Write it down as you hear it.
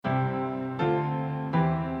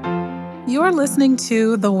You're listening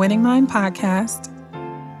to the Winning Mind Podcast.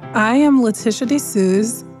 I am Letitia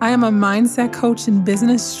D'Souza. I am a mindset coach and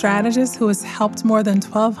business strategist who has helped more than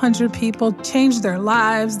 1,200 people change their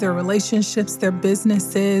lives, their relationships, their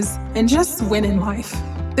businesses, and just win in life.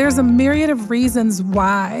 There's a myriad of reasons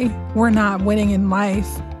why we're not winning in life.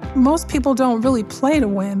 Most people don't really play to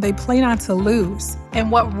win, they play not to lose.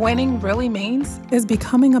 And what winning really means is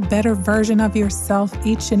becoming a better version of yourself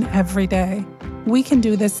each and every day. We can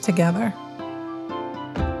do this together.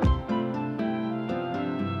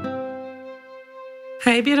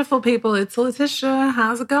 Hey, beautiful people, it's Letitia.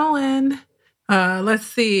 How's it going? Let's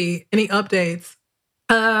see, any updates?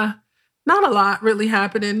 Not a lot really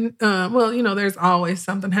happening. There's always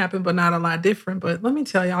something happen, but not a lot different. But let me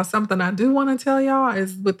tell y'all something I do want to tell y'all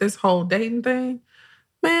is with this whole dating thing,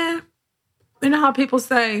 man, you know how people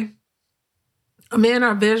say men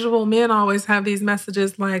are visual. Men always have these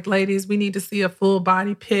messages like, ladies, we need to see a full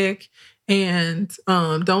body pic. And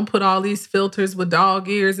don't put all these filters with dog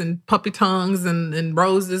ears and puppy tongues and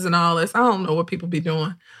roses and all this. I don't know what people be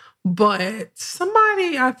doing. But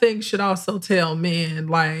somebody, I think, should also tell men,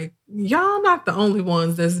 like, y'all not the only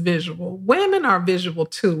ones that's visual. Women are visual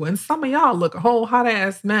too. And some of y'all look a whole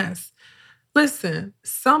hot-ass mess. Listen,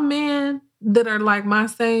 some men that are like my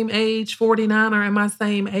same age, 49, are in my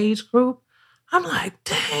same age group, I'm like,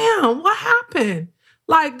 damn, what happened?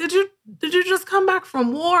 Like, did you just come back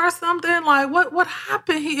from war or something? Like, what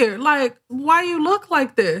happened here? Like, why you look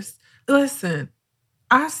like this? Listen,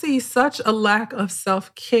 I see such a lack of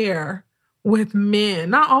self-care with men.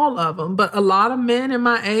 Not all of them, but a lot of men in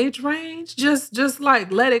my age range just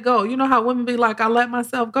like let it go. You know how women be like, I let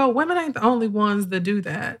myself go? Women ain't the only ones that do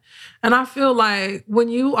that. And I feel like when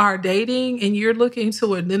you are dating and you're looking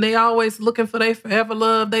to it, and they always looking for their forever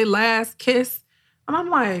love, their last kiss. And I'm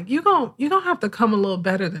like, you're gonna have to come a little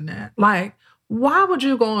better than that. Like, why would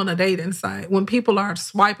you go on a dating site when people are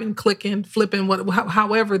swiping, clicking, flipping,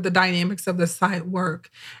 however the dynamics of the site work,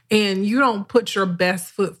 and you don't put your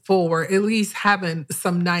best foot forward, at least having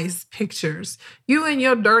some nice pictures? You in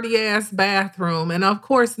your dirty ass bathroom, and of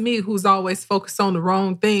course me, who's always focused on the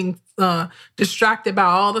wrong thing, distracted by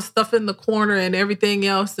all the stuff in the corner and everything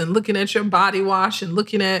else, and looking at your body wash and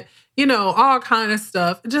looking at, all kind of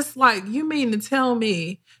stuff. Just like, you mean to tell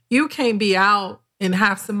me you can't be out and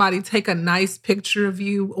have somebody take a nice picture of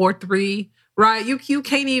you or three, right? You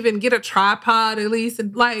can't even get a tripod at least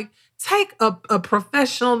and like take a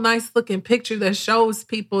professional, nice looking picture that shows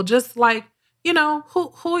people just like,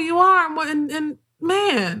 who you are. And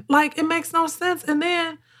man, like, it makes no sense. And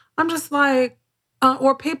then I'm just like,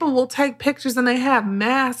 or people will take pictures and they have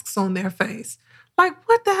masks on their face. Like,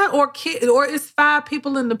 what the hell? Or it's 5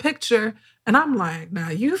 people in the picture. And I'm like, nah,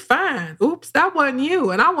 you fine. Oops, that wasn't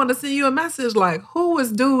you. And I want to send you a message like, who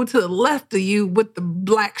is dude to the left of you with the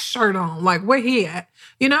black shirt on? Like, where he at?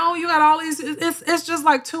 You got all these, it's just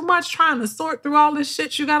like too much trying to sort through all this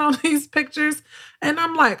shit you got on these pictures. And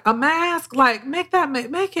I'm like, a mask? Like, make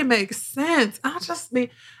it make sense. I just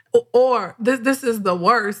need, or this is the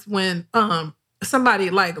worst when, somebody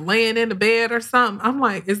like laying in the bed or something. I'm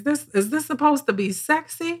like, is this supposed to be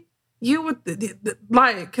sexy? You would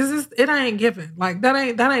like, cause it ain't given. Like, that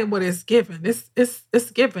ain't what it's given.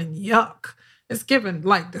 It's given yuck. It's given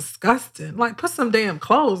like disgusting. Like, put some damn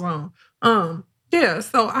clothes on. Yeah.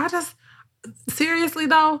 So I just, seriously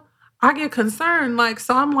though, I get concerned. Like,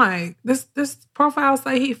 so I'm like, this profile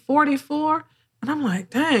say he 44. And I'm like,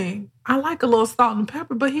 dang, I like a little salt and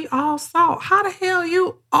pepper, but he all salt. How the hell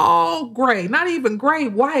you all gray? Not even gray,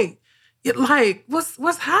 white. Like,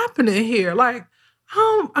 what's happening here? Like,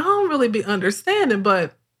 I don't really be understanding,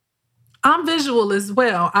 but I'm visual as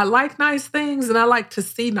well. I like nice things and I like to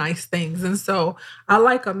see nice things. And so I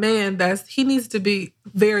like a man he needs to be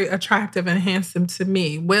very attractive and handsome to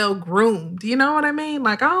me, well groomed. You know what I mean?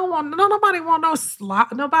 Like, nobody want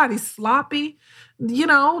nobody sloppy,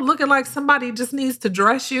 looking like somebody just needs to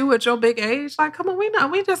dress you at your big age. Like, come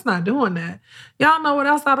on, we just not doing that. Y'all know what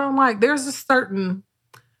else I don't like? There's a certain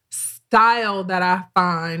style that I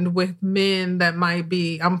find with men that might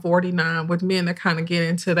be, I'm 49, with men that kind of get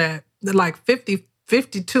into that, like 50,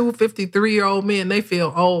 52, 53-year-old men, they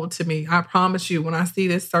feel old to me. I promise you, when I see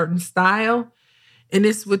this certain style, and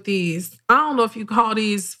it's with these, I don't know if you call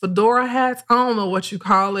these fedora hats, I don't know what you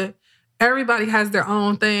call it. Everybody has their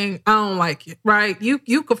own thing. I don't like it, right?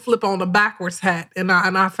 You could flip on a backwards hat, and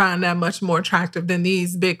I find that much more attractive than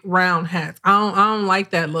these big round hats. I don't like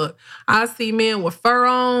that look. I see men with fur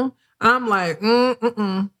on, I'm like,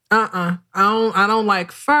 I don't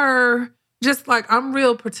like fur. Just like, I'm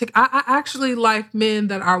real particular. I actually like men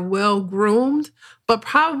that are well groomed, but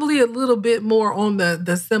probably a little bit more on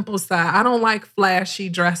the simple side. I don't like flashy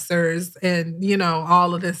dressers and,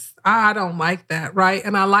 all of this. I don't like that, right?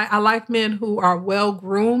 And I like men who are well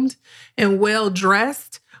groomed and well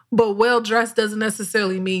dressed. But well dressed doesn't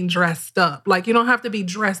necessarily mean dressed up. Like you don't have to be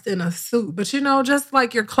dressed in a suit, but just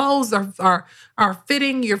like your clothes are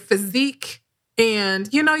fitting your physique,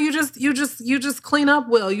 and you just clean up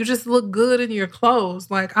well. You just look good in your clothes.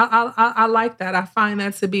 Like I like that. I find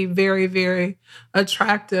that to be very, very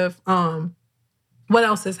attractive. What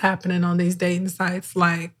else is happening on these dating sites?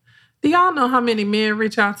 Like, do y'all know how many men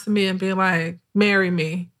reach out to me and be like, marry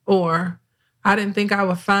me? Or I didn't think I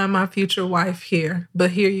would find my future wife here,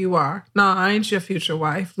 but here you are. No, I ain't your future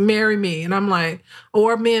wife. Marry me. And I'm like,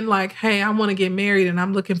 or men like, hey, I want to get married and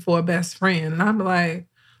I'm looking for a best friend. And I'm like,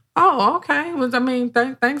 oh, okay. Well, I mean,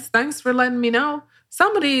 thanks for letting me know.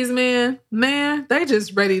 Some of these men, man, they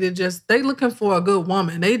just ready to they looking for a good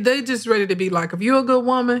woman. They just ready to be like, if you're a good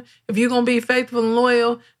woman, if you're gonna be faithful and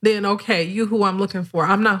loyal, then okay, you who I'm looking for.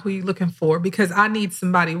 I'm not who you looking for because I need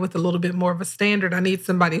somebody with a little bit more of a standard. I need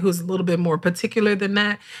somebody who's a little bit more particular than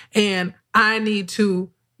that. And I need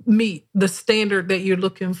to meet the standard that you're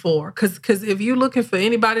looking for. Because if you're looking for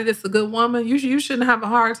anybody that's a good woman, you shouldn't have a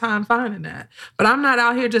hard time finding that. But I'm not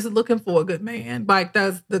out here just looking for a good man. Like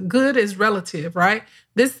the good is relative, right?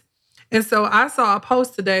 And so I saw a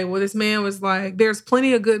post today where this man was like, there's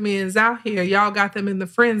plenty of good men out here. Y'all got them in the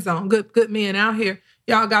friend zone. Good men out here.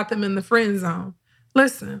 Y'all got them in the friend zone.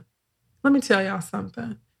 Listen, let me tell y'all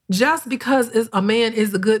something. Just because a man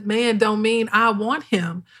is a good man don't mean I want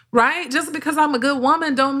him, right? Just because I'm a good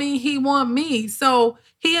woman don't mean he want me. So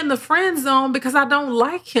he in the friend zone because I don't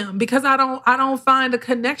like him, because I don't find a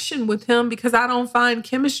connection with him, because I don't find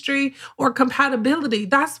chemistry or compatibility.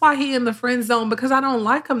 That's why he in the friend zone, because I don't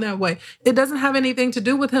like him that way. It doesn't have anything to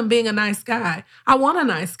do with him being a nice guy. I want a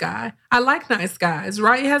nice guy. I like nice guys,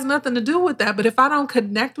 right? It has nothing to do with that. But if I don't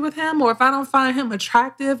connect with him, or if I don't find him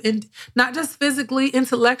attractive, and not just physically,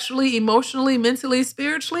 intellectually, emotionally, mentally,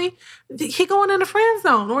 spiritually, he going in the friend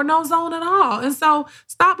zone or no zone at all. And so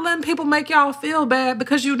stop letting people make y'all feel bad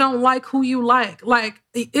because you don't like who you like. Like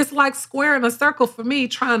it's like squaring a circle for me,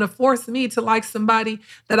 trying to force me to like somebody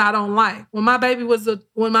that I don't like. When my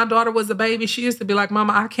daughter was a baby, she used to be like,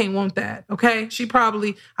 Mama, I can't want that. Okay.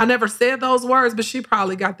 I never said those words, but she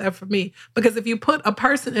probably got that from me. Because if you put a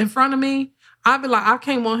person in front of me, I'd be like, I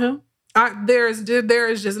can't want him. There is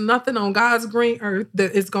just nothing on God's green earth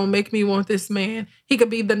that is going to make me want this man. He could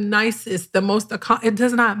be the nicest, the most, it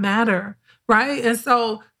does not matter, right? And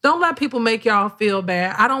so don't let people make y'all feel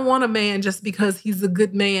bad. I don't want a man just because he's a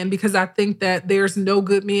good man, because I think that there's no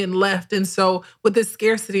good men left. And so with this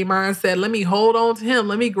scarcity mindset, let me hold on to him.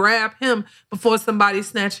 Let me grab him before somebody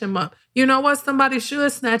snatch him up. You know what? Somebody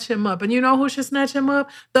should snatch him up. And you know who should snatch him up?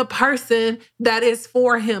 The person that is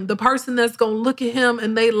for him, the person that's going to look at him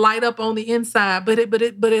and they light up on the inside. But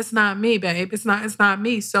it's not me, babe. It's not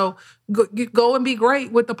me. So go and be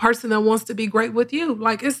great with the person that wants to be great with you.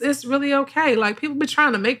 Like it's really okay. Like people be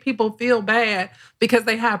trying to make people feel bad because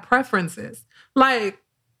they have preferences. Like,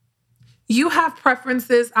 you have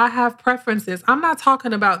preferences. I have preferences. I'm not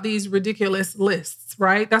talking about these ridiculous lists,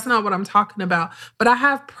 right? That's not what I'm talking about. But I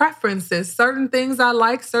have preferences. Certain things I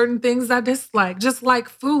like, certain things I dislike, just like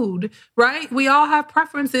food, right? We all have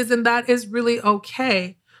preferences, and that is really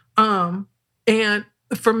okay. And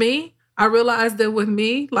for me, I realized that with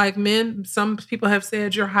me, like men, some people have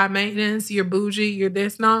said you're high maintenance, you're bougie, you're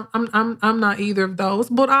this. No, I'm not either of those,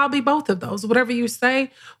 but I'll be both of those. Whatever you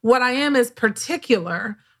say. What I am is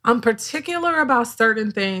particular. I'm particular about certain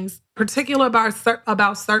things, particular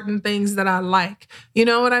about certain things that I like. You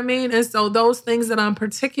know what I mean? And so those things that I'm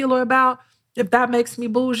particular about, if that makes me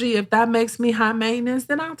bougie, if that makes me high maintenance,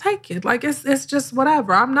 then I'll take it. Like it's just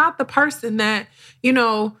whatever. I'm not the person that,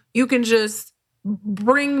 you can just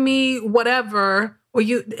bring me whatever, or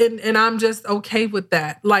and I'm just okay with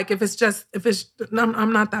that. Like if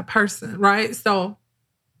I'm not that person, right? So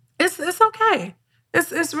it's okay.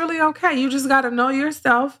 It's really okay. You just got to know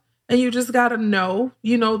yourself, and you just got to know,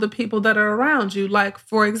 the people that are around you. Like,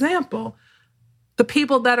 for example, the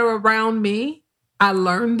people that are around me, I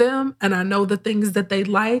learn them and I know the things that they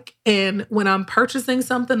like. And when I'm purchasing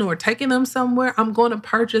something or taking them somewhere, I'm going to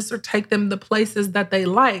purchase or take them the places that they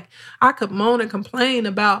like. I could moan and complain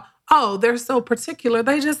about, oh, they're so particular.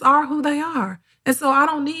 They just are who they are. And so I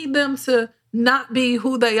don't need them to not be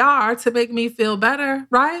who they are to make me feel better,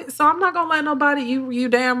 right? So I'm not going to let nobody, you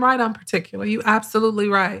damn right I'm particular. You absolutely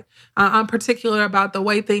right. I'm particular about the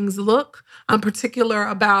way things look. I'm particular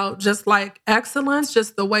about just like excellence,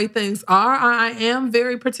 just the way things are. I am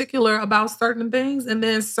very particular about certain things, and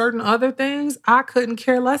then certain other things I couldn't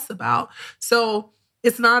care less about. So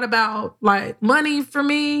It's not about like money for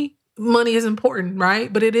me. Money is important,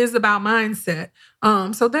 right? But it is about mindset.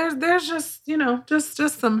 So there's just,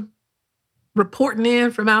 just some reporting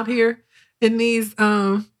in from out here in these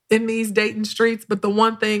dating streets. But the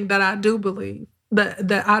one thing that I do believe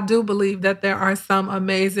that I do believe that there are some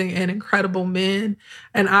amazing and incredible men,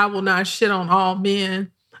 and I will not shit on all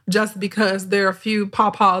men just because there are a few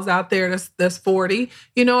pawpaws out there that's 40.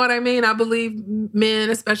 You know what I mean? I believe men,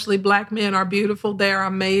 especially Black men, are beautiful. They're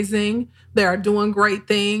amazing. They are doing great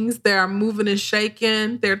things. They are moving and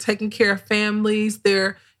shaking. They're taking care of families.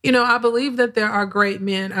 I believe that there are great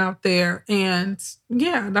men out there. And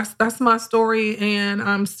yeah, that's my story, and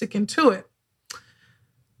I'm sticking to it.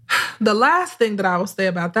 The last thing that I will say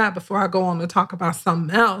about that before I go on to talk about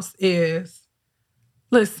something else is,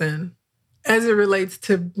 listen, as it relates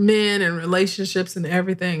to men and relationships and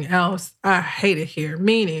everything else, I hate it here.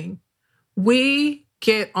 Meaning, we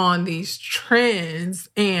get on these trends,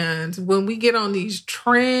 and when we get on these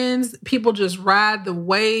trends, people just ride the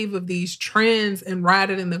wave of these trends and ride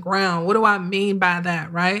it in the ground. What do I mean by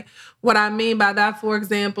that, right? What I mean by that, for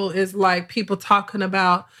example, is like people talking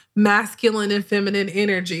about masculine and feminine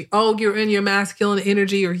energy. Oh, you're in your masculine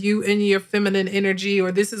energy, or you in your feminine energy,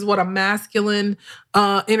 or this is what a masculine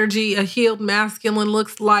energy, a healed masculine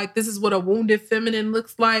looks like. This is what a wounded feminine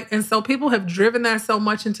looks like. And so people have driven that so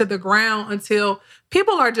much into the ground until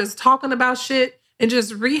people are just talking about shit and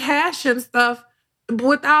just rehashing stuff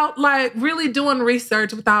without like really doing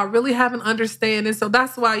research, without really having understanding. So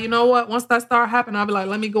that's why, you know what, once that start happening, I'll be like,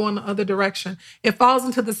 let me go in the other direction. It falls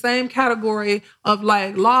into the same category of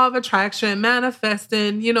like law of attraction,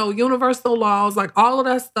 manifesting, universal laws, like all of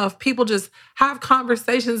that stuff. People just have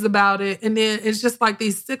conversations about it. And then it's just like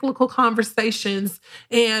these cyclical conversations.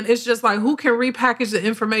 And it's just like, who can repackage the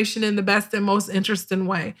information in the best and most interesting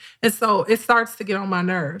way? And so it starts to get on my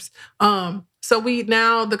nerves. So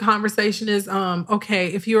the conversation is,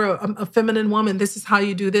 okay, if you're a feminine woman, this is how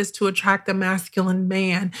you do this to attract a masculine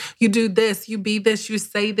man. You do this, you be this, you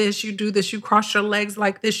say this, you do this, you cross your legs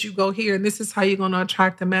like this, you go here, and this is how you're going to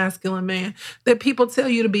attract a masculine man. That people tell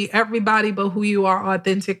you to be everybody but who you are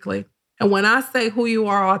authentically. And when I say who you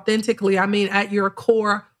are authentically, I mean at your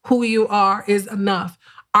core, who you are is enough.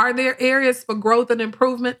 Are there areas for growth and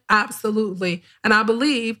improvement? Absolutely. And I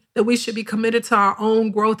believe that we should be committed to our own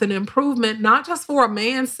growth and improvement, not just for a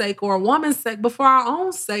man's sake or a woman's sake, but for our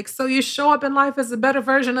own sake. So you show up in life as a better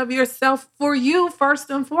version of yourself for you first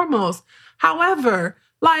and foremost. However,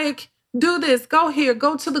 do this, go here,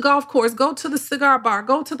 go to the golf course, go to the cigar bar,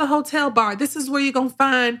 go to the hotel bar. This is where you're going to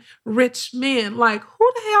find rich men. Like,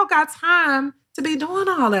 who the hell got time to be doing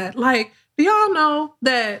all that? Like, do y'all know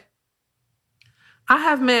that I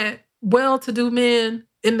have met well-to-do men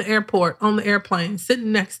in the airport, on the airplane,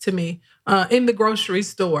 sitting next to me, in the grocery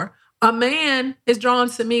store. A man is drawn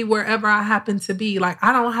to me wherever I happen to be. Like,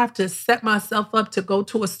 I don't have to set myself up to go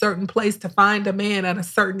to a certain place to find a man at a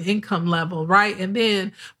certain income level, right? And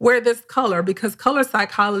then wear this color, because color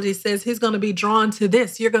psychology says he's going to be drawn to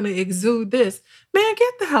this. You're going to exude this. Man,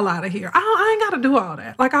 get the hell out of here. I ain't got to do all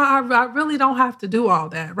that. Like, I really don't have to do all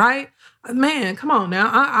that, right? Man, come on now.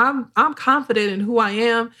 I'm confident in who I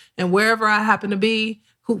am, and wherever I happen to be.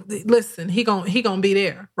 Listen, he gonna be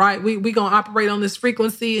there, right? We gonna operate on this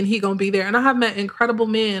frequency, and he gonna be there. And I have met incredible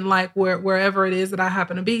men like wherever it is that I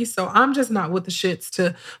happen to be. So I'm just not with the shits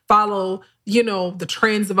to follow, the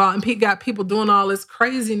trends of all. And got people doing all this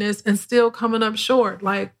craziness and still coming up short.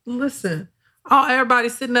 Like, listen, everybody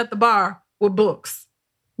sitting at the bar with books.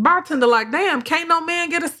 Bartender like, damn, can't no man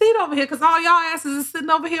get a seat over here because all y'all asses is sitting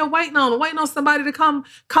over here waiting on somebody to come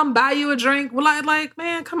buy you a drink. Well, like,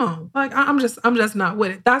 man, come on. Like, I'm just not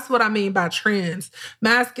with it. That's what I mean by trends.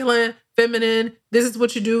 Masculine, feminine, this is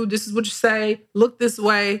what you do, this is what you say, look this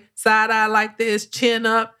way, side eye like this, chin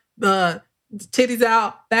up, titties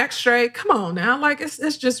out, back straight. Come on now. Like,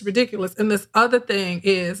 it's just ridiculous. And this other thing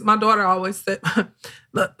is, my daughter always said,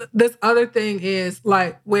 this other thing is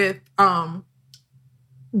like with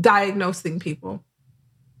diagnosing people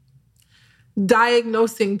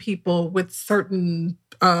with certain,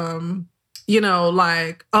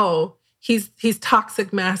 like, oh, he's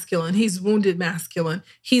toxic masculine, he's wounded masculine,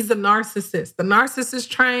 he's a narcissist. The narcissist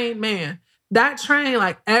train, man, that train,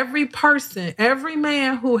 like every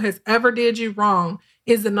man who has ever did you wrong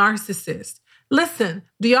is a narcissist. Listen,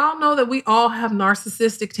 do y'all know that we all have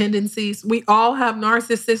narcissistic tendencies? We all have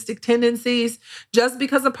narcissistic tendencies. Just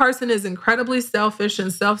because a person is incredibly selfish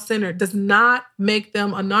and self-centered does not make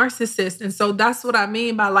them a narcissist. And so that's what I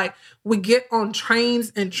mean by, like, we get on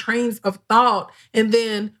trains and trains of thought, and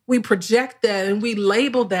then we project that and we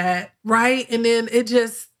label that, right? And then it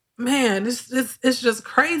just, man, it's just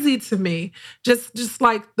crazy to me. Just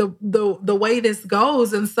like the way this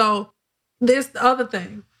goes. And so there's the other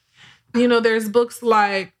thing. There's books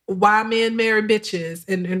like Why Men Marry Bitches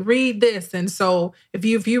and read this. And so if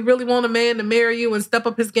you really want a man to marry you and step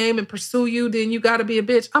up his game and pursue you, then you gotta be a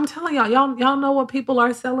bitch. I'm telling y'all know what people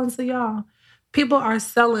are selling to y'all. People are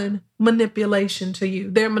selling manipulation to you.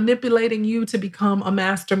 They're manipulating you to become a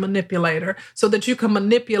master manipulator so that you can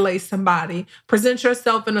manipulate somebody, present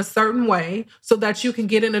yourself in a certain way so that you can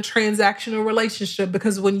get in a transactional relationship.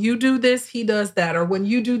 Because when you do this, he does that. Or when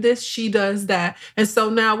you do this, she does that. And so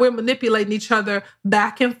now we're manipulating each other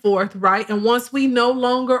back and forth, right? And once we no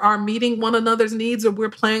longer are meeting one another's needs or we're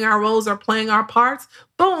playing our roles or playing our parts,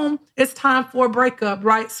 boom, it's time for a breakup,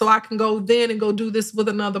 right? So I can go then and go do this with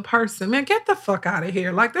another person. Man, get the fuck out of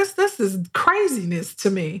here. Like this is craziness to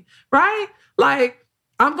me, right? Like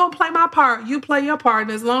I'm gonna play my part, you play your part,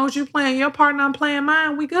 and as long as you playing your part and I'm playing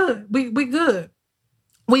mine, we good. We good.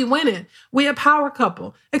 We winning. We a power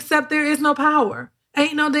couple. Except there is no power.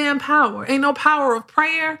 Ain't no damn power. Ain't no power of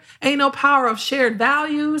prayer. Ain't no power of shared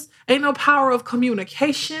values. Ain't no power of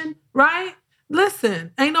communication, right?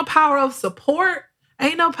 Listen, ain't no power of support.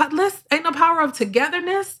 Ain't no power of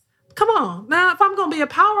togetherness. Come on. Now, if I'm gonna be a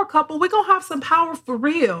power couple, we're gonna have some power for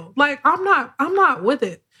real. Like, I'm not with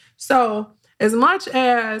it. So as much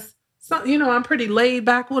as I'm pretty laid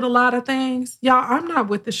back with a lot of things. Y'all, I'm not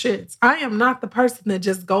with the shits. I am not the person that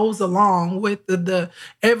just goes along with the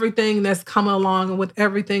everything that's coming along and with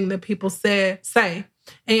everything that people say.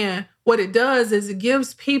 And what it does is it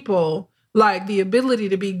gives people like the ability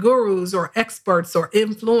to be gurus or experts or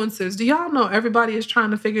influencers. Do y'all know everybody is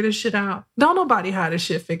trying to figure this shit out? Don't nobody have this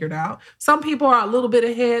shit figured out. Some people are a little bit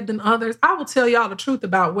ahead than others. I will tell y'all the truth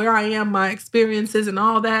about where I am, my experiences and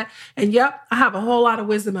all that. And yep, I have a whole lot of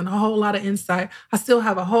wisdom and a whole lot of insight. I still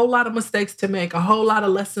have a whole lot of mistakes to make, a whole lot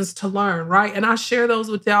of lessons to learn, right? And I share those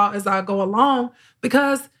with y'all as I go along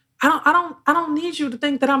because I don't need you to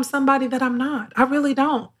think that I'm somebody that I'm not. I really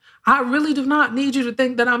don't. I really do not need you to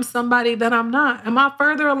think that I'm somebody that I'm not. Am I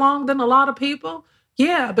further along than a lot of people?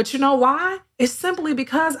 Yeah, but you know why? It's simply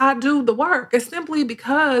because I do the work. It's simply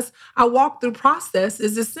because I walk through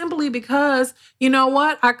processes. It's simply because, you know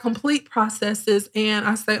what? I complete processes and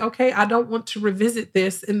I say, okay, I don't want to revisit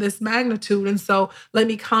this in this magnitude. And so let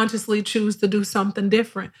me consciously choose to do something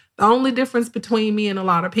different. The only difference between me and a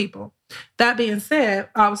lot of people. That being said,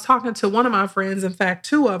 I was talking to one of my friends, in fact,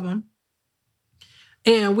 two of them,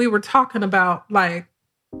 and we were talking about like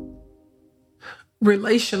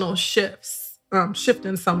relational shifts.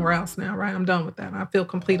 Shifting somewhere else now, right? I'm done with that. I feel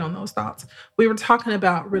complete on those thoughts. We were talking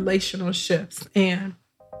about relational shifts. And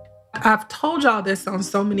I've told y'all this on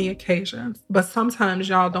so many occasions, but sometimes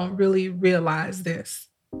y'all don't really realize this.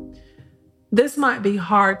 This might be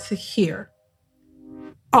hard to hear.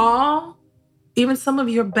 Even some of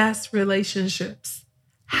your best relationships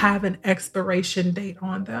have an expiration date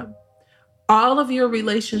on them. All of your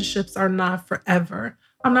relationships are not forever.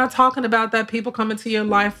 I'm not talking about that people come into your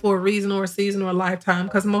life for a reason or a season or a lifetime,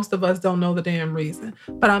 because most of us don't know the damn reason.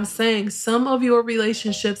 But I'm saying some of your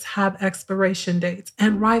relationships have expiration dates,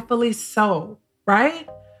 and rightfully so, right?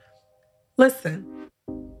 Listen,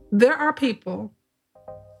 there are people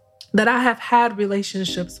that I have had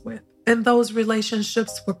relationships with, and those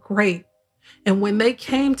relationships were great. And when they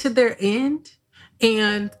came to their end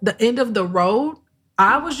and the end of the road,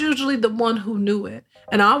 I was usually the one who knew it.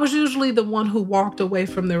 And I was usually the one who walked away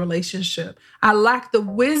from the relationship. I lacked the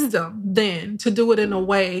wisdom then to do it in a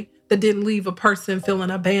way that didn't leave a person feeling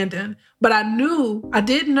abandoned. But I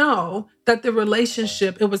did know that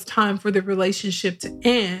it was time for the relationship to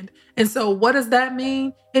end. And so what does that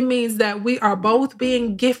mean? It means that we are both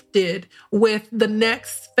being gifted with the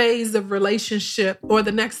next phase of relationship or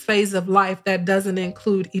the next phase of life that doesn't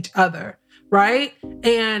include each other. Right?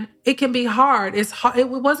 And it can be hard. It's hard. It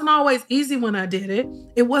wasn't always easy when I did it.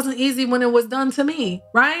 It wasn't easy when it was done to me,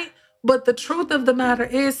 right? But the truth of the matter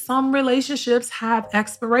is some relationships have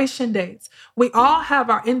expiration dates. We all have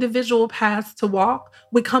our individual paths to walk.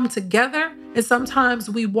 We come together and sometimes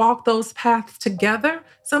we walk those paths together.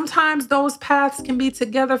 Sometimes those paths can be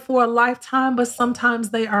together for a lifetime, but sometimes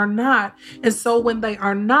they are not. And so when they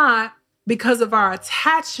are not, because of our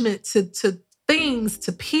attachment to things,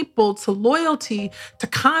 to people, to loyalty, to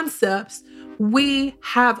concepts, we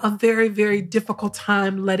have a very, very difficult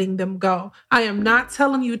time letting them go. I am not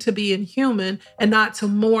telling you to be inhuman and not to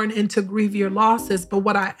mourn and to grieve your losses. But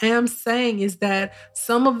what I am saying is that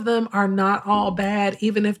some of them are not all bad,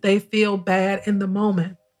 even if they feel bad in the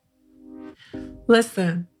moment.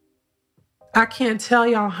 Listen, I can't tell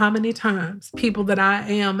y'all how many times people that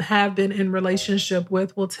have been in relationship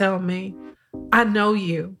with will tell me, I know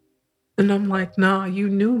you. And I'm like, nah, you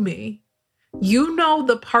knew me. You know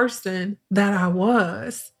the person that I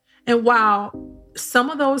was. And while some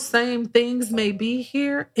of those same things may be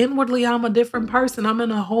here, inwardly, I'm a different person. I'm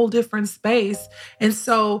in a whole different space. And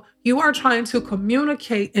so you are trying to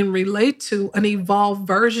communicate and relate to an evolved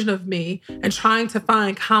version of me and trying to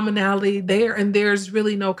find commonality there. And there's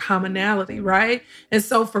really no commonality, right? And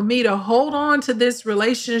so for me to hold on to this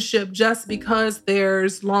relationship just because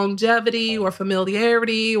there's longevity or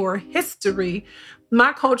familiarity or history,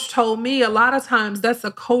 my coach told me a lot of times that's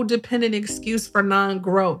a codependent excuse for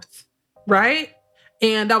non-growth, right?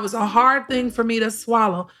 And that was a hard thing for me to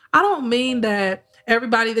swallow. I don't mean that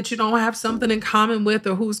everybody that you don't have something in common with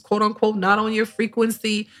or who's quote unquote not on your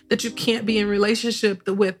frequency that you can't be in relationship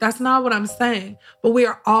with. That's not what I'm saying. But we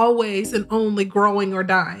are always and only growing or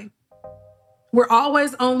dying. We're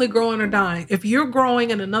always only growing or dying. If you're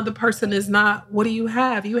growing and another person is not, what do you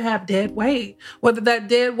have? You have dead weight. Whether that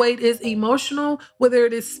dead weight is emotional, whether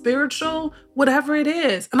it is spiritual, whatever it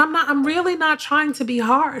is. And I'm really not trying to be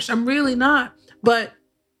harsh. I'm really not. But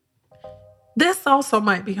this also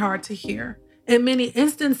might be hard to hear. In many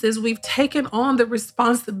instances, we've taken on the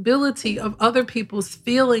responsibility of other people's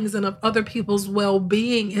feelings and of other people's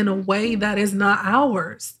well-being in a way that is not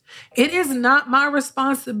ours. It is not my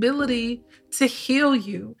responsibility to heal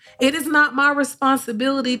you. It is not my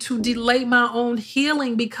responsibility to delay my own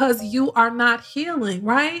healing because you are not healing,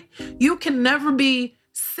 right? You can never be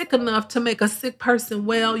sick enough to make a sick person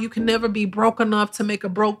well. You can never be broke enough to make a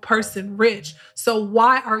broke person rich. So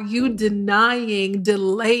why are you denying,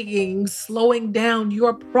 delaying, slowing down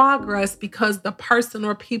your progress because the person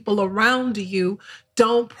or people around you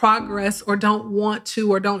don't progress or don't want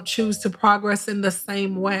to or don't choose to progress in the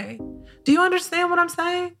same way? Do you understand what I'm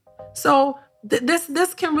saying? So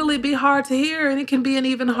this can really be hard to hear, and it can be an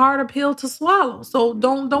even harder pill to swallow. So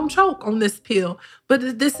don't choke on this pill.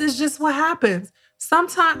 But this is just what happens.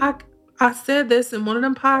 Sometimes I said this in one of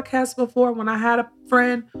them podcasts before when I had a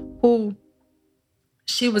friend who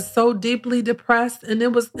she was so deeply depressed and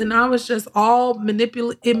I was just all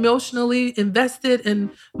emotionally invested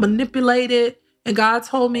and manipulated. And God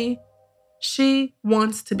told me she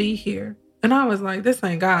wants to be here. And I was like, this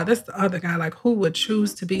ain't God, this the other guy. Like, who would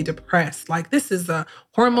choose to be depressed? Like, this is a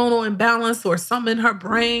hormonal imbalance or something in her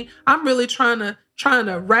brain. I'm really trying to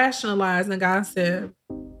rationalize. And God said,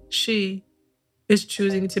 she is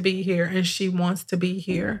choosing to be here and she wants to be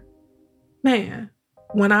here. Man,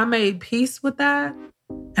 when I made peace with that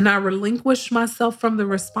and I relinquished myself from the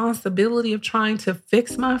responsibility of trying to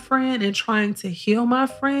fix my friend and trying to heal my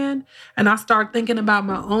friend, and I started thinking about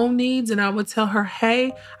my own needs, and I would tell her,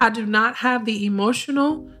 hey, I do not have the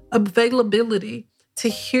emotional availability to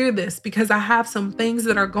hear this because I have some things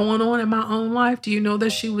that are going on in my own life. Do you know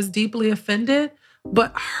that she was deeply offended?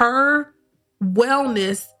 But her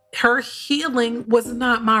wellness, her healing was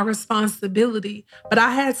not my responsibility, but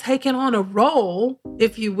I had taken on a role,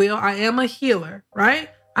 if you will. I am a healer, right?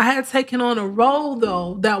 I had taken on a role,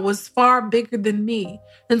 though, that was far bigger than me.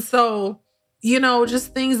 And so,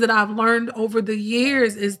 just things that I've learned over the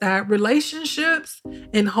years is that relationships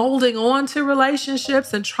and holding on to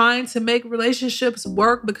relationships and trying to make relationships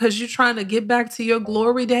work because you're trying to get back to your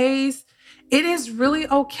glory days, it is really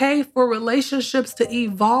okay for relationships to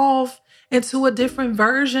evolve into a different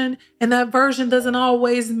version. And that version doesn't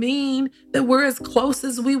always mean that we're as close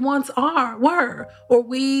as we once were, or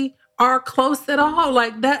we are close at all.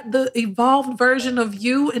 Like that, the evolved version of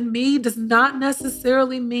you and me does not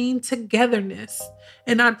necessarily mean togetherness.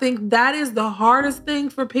 And I think that is the hardest thing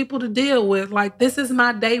for people to deal with. Like, this is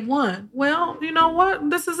my day one. Well, you know what?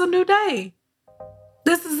 This is a new day.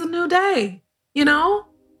 This is a new day,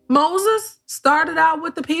 Moses started out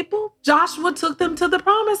with the people. Joshua took them to the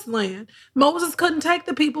promised land. Moses couldn't take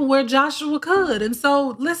the people where Joshua could. And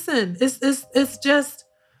so, listen,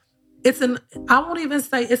 I won't even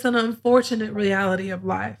say it's an unfortunate reality of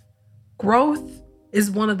life. Growth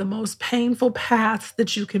is one of the most painful paths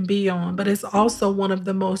that you can be on, but it's also one of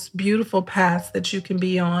the most beautiful paths that you can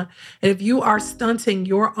be on. And if you are stunting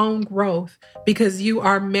your own growth because you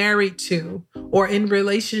are married to or in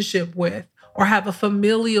relationship with or have a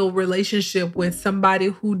familial relationship with somebody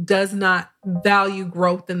who does not value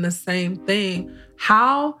growth in the same thing,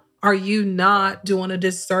 how are you not doing a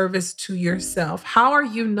disservice to yourself? How are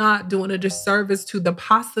you not doing a disservice to the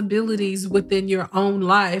possibilities within your own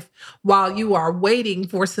life while you are waiting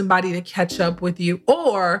for somebody to catch up with you,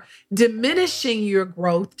 or diminishing your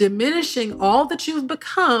growth, diminishing all that you've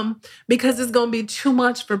become because it's going to be too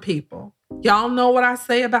much for people? Y'all know what I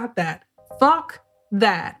say about that. Fuck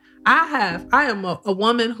that. I am a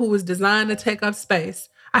woman who was designed to take up space.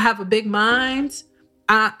 I have a big mind.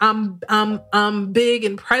 I'm big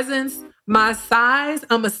in presence. My size,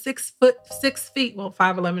 I'm a 6 feet, well,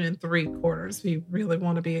 5'11 3/4, if you really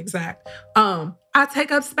want to be exact. I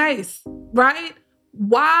take up space, right?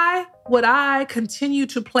 Why would I continue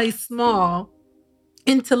to play small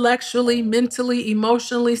intellectually, mentally,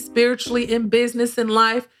 emotionally, spiritually, in business, in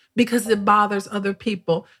life? Because it bothers other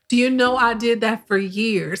people. Do you know I did that for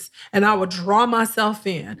years? And I would draw myself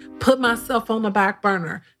in, put myself on the back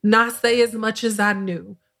burner, not say as much as I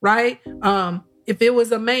knew, right? If it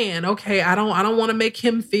was a man, okay, I don't want to make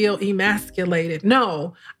him feel emasculated.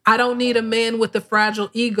 No, I don't need a man with a fragile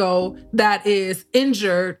ego that is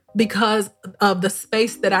injured because of the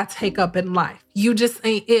space that I take up in life. You just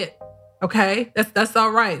ain't it. Okay, that's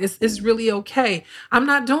all right. It's really okay. I'm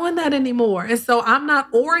not doing that anymore. And so I'm not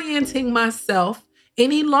orienting myself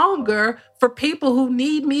any longer for people who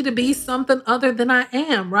need me to be something other than I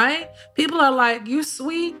am, right? People are like, you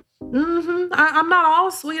sweet. I'm not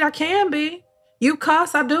all sweet. I can be. You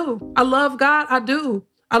cuss, I do. I love God, I do.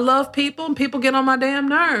 I love people and people get on my damn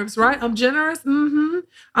nerves, right? I'm generous.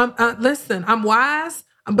 Listen, I'm wise,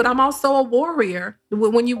 but I'm also a warrior.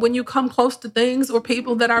 When you come close to things or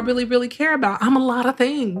people that I really, really care about, I'm a lot of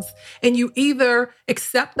things. And you either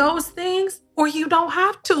accept those things or you don't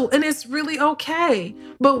have to. And it's really okay.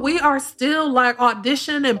 But we are still like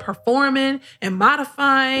auditioning and performing and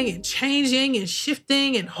modifying and changing and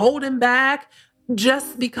shifting and holding back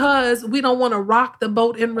just because we don't want to rock the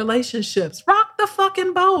boat in relationships. Rock the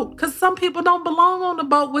fucking boat, because some people don't belong on the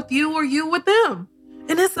boat with you or you with them.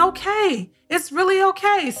 And it's okay. It's really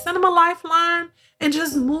okay. Send them a lifeline and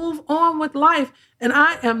just move on with life. And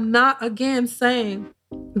I am not, again, saying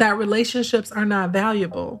that relationships are not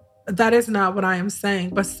valuable. That is not what I am saying.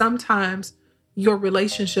 But sometimes your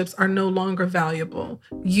relationships are no longer valuable.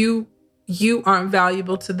 You aren't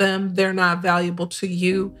valuable to them. They're not valuable to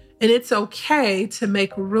you. And it's okay to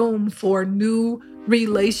make room for new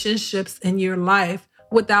relationships in your life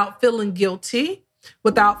without feeling guilty,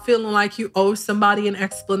 without feeling like you owe somebody an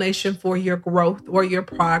explanation for your growth or your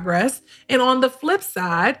progress. And on the flip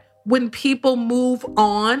side, when people move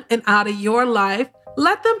on and out of your life,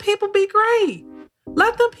 let them people be great.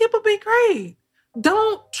 Let them people be great.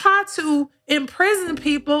 Don't try to imprison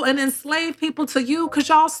people and enslave people to you because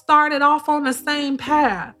y'all started off on the same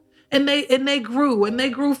path. And they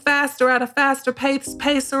grew faster at a faster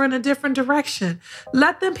pace or in a different direction.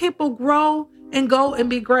 Let them people grow and go and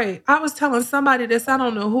be great. I was telling somebody this, I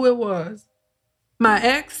don't know who it was. My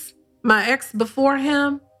ex before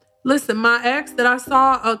him. Listen, my ex that I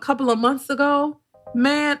saw a couple of months ago,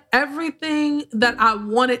 man, everything that I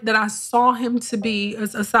wanted, that I saw him to be,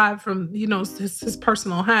 aside from, his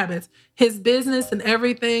personal habits, his business and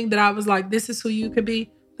everything that I was like, this is who you could be.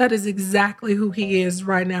 That is exactly who he is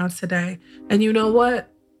right now today. And you know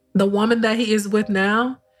what? The woman that he is with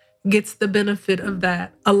now gets the benefit of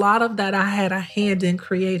that. A lot of that I had a hand in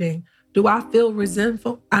creating. Do I feel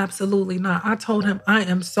resentful? Absolutely not. I told him I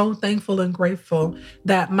am so thankful and grateful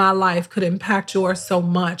that my life could impact yours so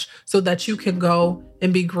much so that you can go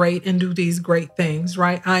and be great and do these great things,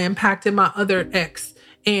 right? I impacted my other ex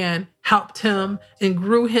and helped him and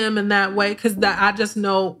grew him in that way because I just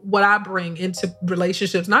know what I bring into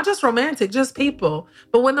relationships, not just romantic, just people.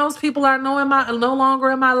 But when those people are no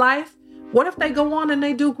longer in my life, what if they go on and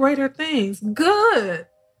they do greater things? Good.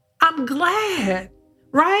 I'm glad,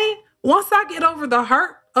 right? Once I get over the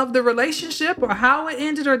hurt of the relationship or how it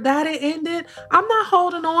ended or that it ended, I'm not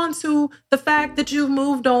holding on to the fact that you've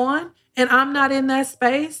moved on and I'm not in that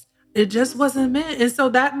space. It just wasn't meant. And so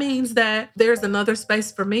that means that there's another space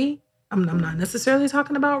for me. I'm not necessarily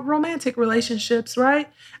talking about romantic relationships, right?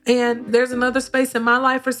 And there's another space in my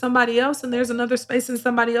life for somebody else, and there's another space in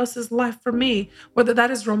somebody else's life for me, whether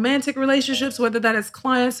that is romantic relationships, whether that is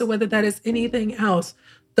clients, or whether that is anything else.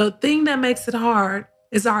 The thing that makes it hard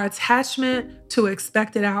is our attachment to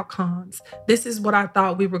expected outcomes. This is what I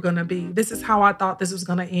thought we were going to be. This is how I thought this was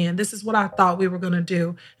going to end. This is what I thought we were going to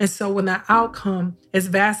do. And so when that outcome is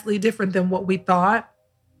vastly different than what we thought,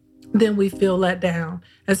 then we feel let down.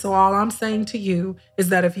 And so all I'm saying to you is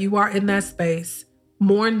that if you are in that space,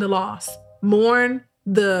 mourn the loss, mourn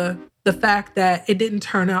the fact that it didn't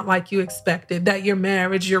turn out like you expected, that your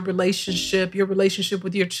marriage, your relationship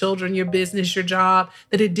with your children, your business, your job,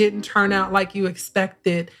 that it didn't turn out like you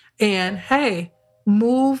expected. And hey,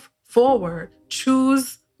 move forward,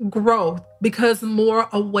 choose growth because more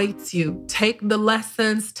awaits you. Take the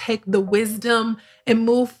lessons, take the wisdom and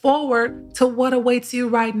move forward to what awaits you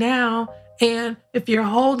right now. And if you're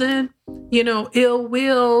holding, ill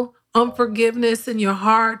will, unforgiveness in your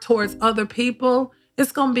heart towards other people,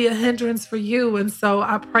 it's going to be a hindrance for you. And so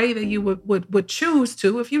I pray that you would choose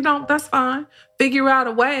to. If you don't, that's fine. Figure out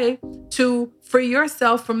a way to free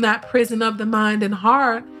yourself from that prison of the mind and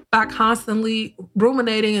heart by constantly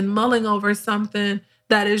ruminating and mulling over something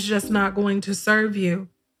that is just not going to serve you.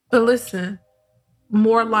 But listen,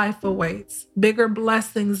 more life awaits, bigger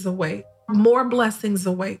blessings await, more blessings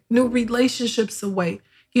await, new relationships await.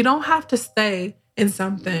 You don't have to stay in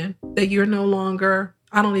something that you're no longer,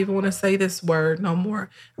 I don't even want to say this word no more.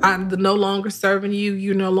 I'm no longer serving you.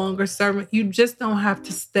 You're no longer serving. You just don't have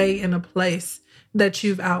to stay in a place that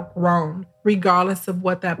you've outgrown, regardless of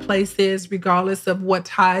what that place is, regardless of what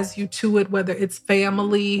ties you to it, whether it's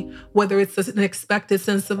family, whether it's an expected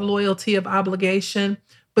sense of loyalty, of obligation.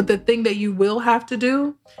 But the thing that you will have to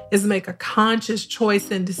do is make a conscious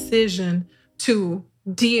choice and decision to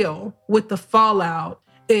deal with the fallout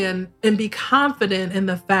and be confident in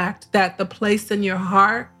the fact that the place in your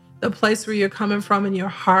heart, the place where you're coming from in your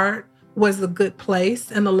heart was a good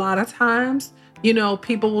place. And a lot of times,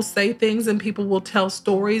 people will say things and people will tell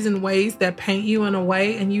stories in ways that paint you in a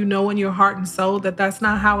way, and in your heart and soul that that's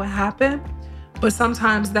not how it happened. But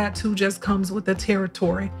sometimes that too just comes with the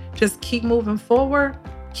territory. Just keep moving forward,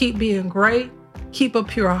 keep being great, keep a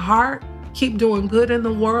pure heart, keep doing good in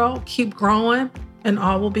the world, keep growing, and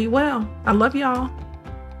all will be well. I love y'all.